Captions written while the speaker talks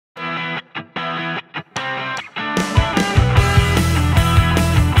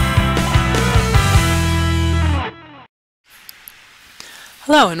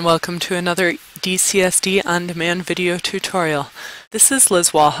Hello and welcome to another DCSD on-demand video tutorial. This is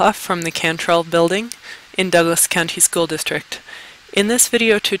Liz Walha from the Cantrell building in Douglas County School District. In this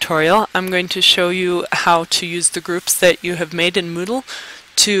video tutorial, I'm going to show you how to use the groups that you have made in Moodle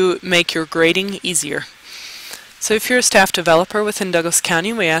to make your grading easier. So if you're a staff developer within Douglas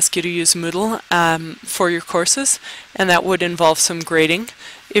County, we ask you to use Moodle for your courses, and that would involve some grading.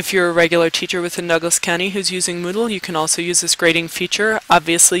 If you're a regular teacher within Douglas County who's using Moodle, you can also use this grading feature.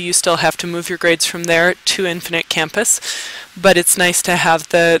 Obviously, you still have to move your grades from there to Infinite Campus, but it's nice to have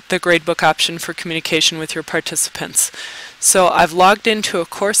the gradebook option for communication with your participants. So I've logged into a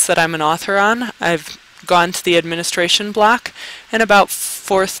course that I'm an author on. I've gone to the administration block, and about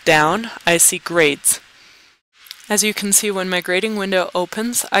fourth down, I see grades. As you can see, when my grading window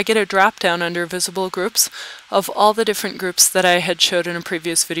opens, I get a drop-down under Visible Groups of all the different groups that I had showed in a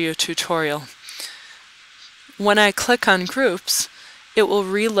previous video tutorial. When I click on Groups, it will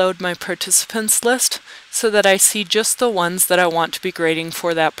reload my participants list so that I see just the ones that I want to be grading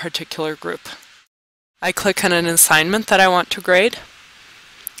for that particular group. I click on an assignment that I want to grade.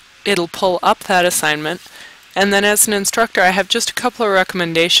 It'll pull up that assignment. And then as an instructor, I have just a couple of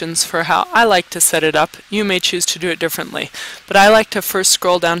recommendations for how I like to set it up. You may choose to do it differently, but I like to first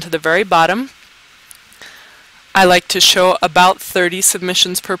scroll down to the very bottom. I like to show about 30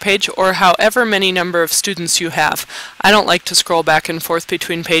 submissions per page, or however many number of students you have. I don't like to scroll back and forth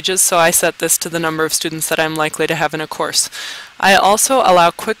between pages, so I set this to the number of students that I'm likely to have in a course. I also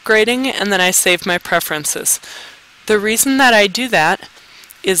allow quick grading, and then I save my preferences. The reason that I do that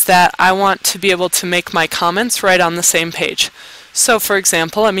is that I want to be able to make my comments right on the same page. So for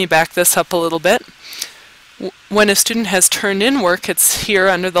example, let me back this up a little bit. When a student has turned in work, it's here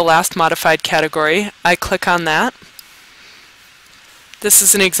under the last modified category. I click on that. This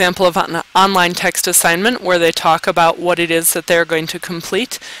is an example of an online text assignment where they talk about what it is that they're going to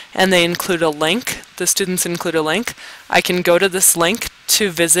complete, and they include a link. The students include a link. I can go to this link to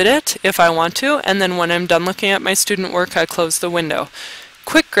visit it if I want to, and then when I'm done looking at my student work, I close the window.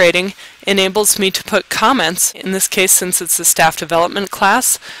 Quick grading enables me to put comments. In this case, since it's a staff development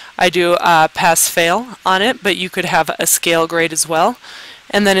class, I do pass-fail on it, but you could have a scale grade as well.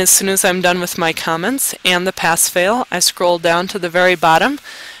 And then as soon as I'm done with my comments and the pass-fail, I scroll down to the very bottom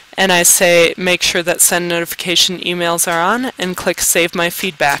and I say make sure that send notification emails are on and click save my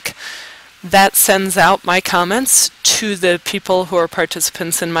feedback. That sends out my comments to the people who are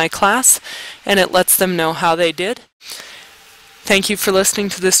participants in my class, and it lets them know how they did. Thank you for listening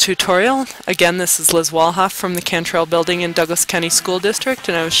to this tutorial. Again, this is Liz Walha from the Cantrell building in Douglas County School District,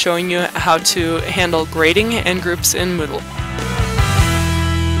 and I was showing you how to handle grading and groups in Moodle.